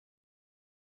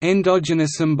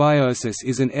Endogenosymbiosis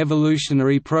is an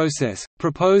evolutionary process,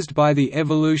 proposed by the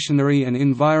evolutionary and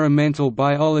environmental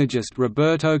biologist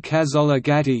Roberto Cazzola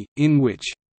Gatti, in which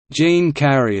gene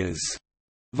carriers,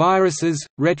 viruses,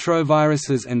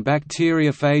 retroviruses and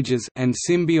bacteriophages and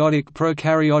symbiotic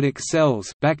prokaryotic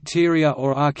cells, bacteria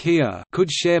or archaea,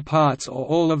 could share parts or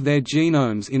all of their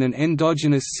genomes in an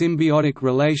endogenous symbiotic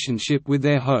relationship with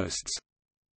their hosts.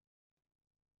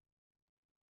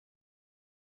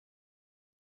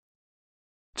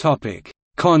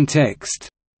 Context.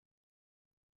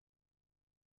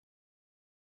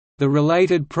 The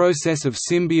related process of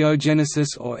symbiogenesis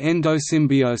or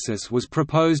endosymbiosis was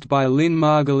proposed by Lynn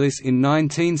Margulis in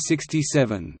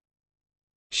 1967.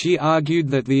 She argued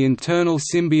that the internal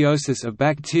symbiosis of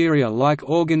bacteria-like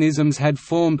organisms had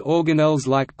formed organelles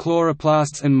like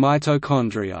chloroplasts and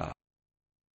mitochondria.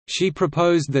 She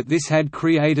proposed that this had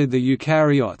created the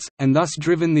eukaryotes, and thus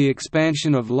driven the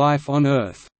expansion of life on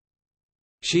Earth.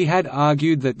 She had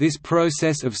argued that this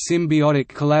process of symbiotic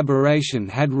collaboration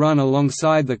had run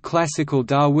alongside the classical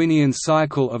Darwinian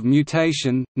cycle of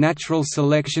mutation, natural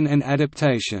selection and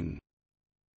adaptation.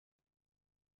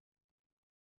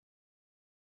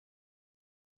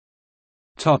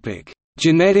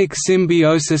 Genetic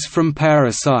symbiosis from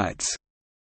parasites.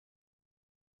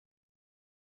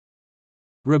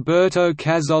 Roberto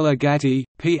Cazzola Gatti,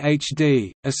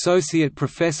 Ph.D., associate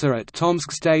professor at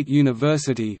Tomsk State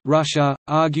University, Russia,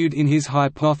 argued in his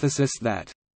hypothesis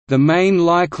that the main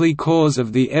likely cause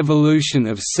of the evolution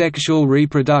of sexual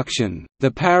reproduction,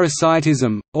 the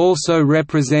parasitism, also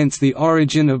represents the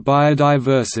origin of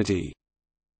biodiversity.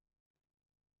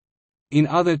 In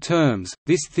other terms,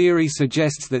 this theory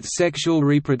suggests that sexual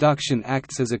reproduction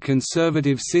acts as a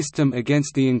conservative system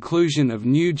against the inclusion of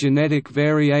new genetic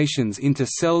variations into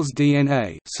cells'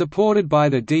 DNA, supported by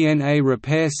the DNA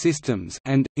repair systems,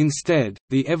 and, instead,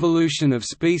 the evolution of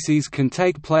species can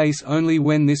take place only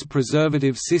when this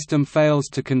preservative system fails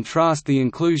to contrast the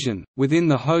inclusion, within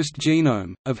the host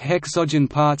genome, of hexogen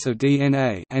parts of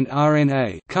DNA and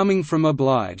RNA coming from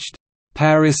obliged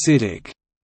parasitic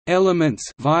elements,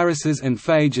 viruses and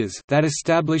phages, that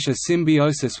establish a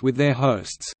symbiosis with their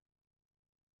hosts.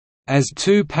 As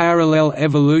two parallel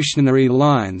evolutionary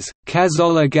lines,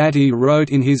 Cazzola Gatti wrote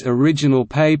in his original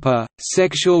paper,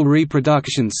 sexual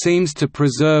reproduction seems to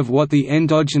preserve what the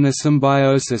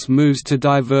endogenosymbiosis moves to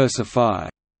diversify.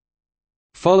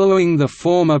 Following the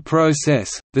former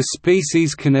process, the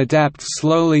species can adapt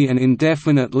slowly and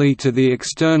indefinitely to the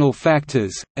external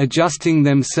factors, adjusting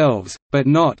themselves, but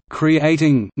not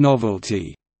creating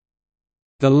novelty.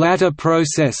 The latter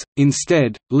process,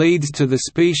 instead, leads to the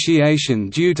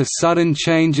speciation due to sudden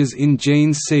changes in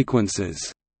gene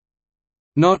sequences.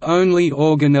 Not only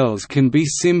organelles can be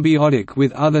symbiotic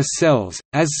with other cells,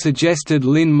 as suggested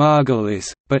Lynn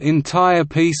Margulis, but entire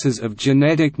pieces of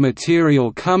genetic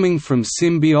material coming from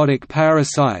symbiotic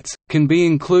parasites, can be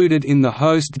included in the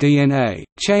host DNA,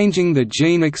 changing the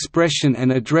gene expression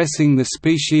and addressing the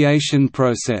speciation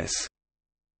process.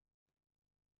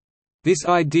 This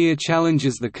idea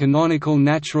challenges the canonical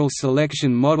natural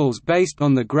selection models based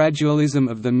on the gradualism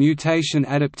of the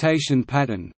mutation-adaptation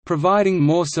pattern, providing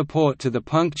more support to the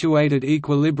punctuated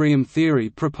equilibrium theory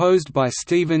proposed by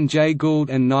Stephen Jay Gould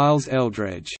and Niles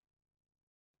Eldredge.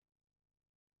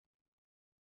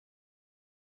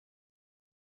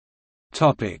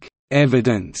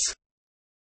 Evidence.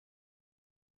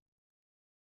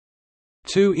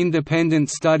 Two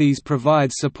independent studies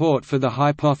provide support for the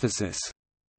hypothesis.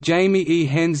 Jamie E.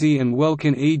 Henze and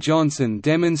Welkin E. Johnson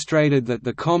demonstrated that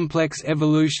the complex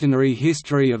evolutionary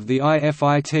history of the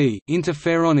IFIT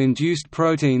interferon-induced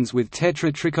proteins with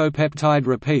tetratricopeptide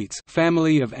repeats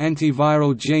family of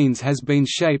antiviral genes has been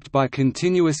shaped by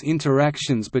continuous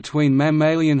interactions between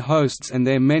mammalian hosts and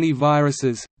their many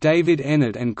viruses. David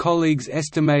Ennard and colleagues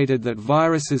estimated that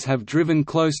viruses have driven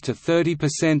close to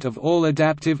 30% of all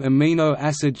adaptive amino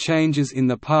acid changes in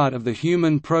the part of the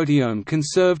human proteome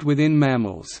conserved within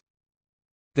mammals.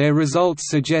 Their results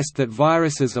suggest that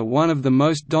viruses are one of the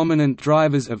most dominant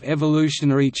drivers of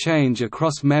evolutionary change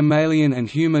across mammalian and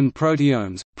human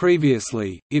proteomes.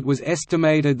 Previously, it was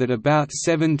estimated that about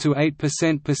 7 to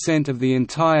 8% of the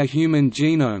entire human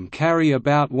genome carry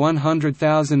about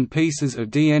 100,000 pieces of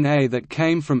DNA that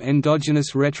came from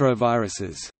endogenous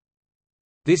retroviruses.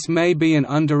 This may be an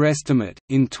underestimate.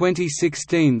 In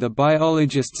 2016, the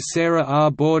biologists Sarah R.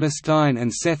 Borderstein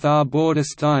and Seth R.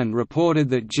 Borderstein reported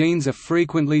that genes are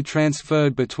frequently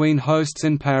transferred between hosts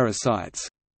and parasites.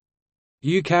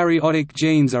 Eukaryotic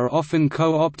genes are often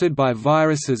co-opted by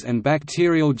viruses and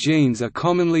bacterial genes are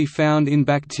commonly found in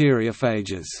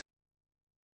bacteriophages.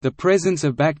 The presence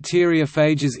of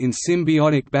bacteriophages in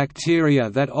symbiotic bacteria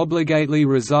that obligately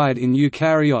reside in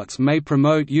eukaryotes may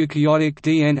promote eukaryotic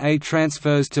DNA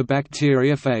transfers to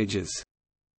bacteriophages.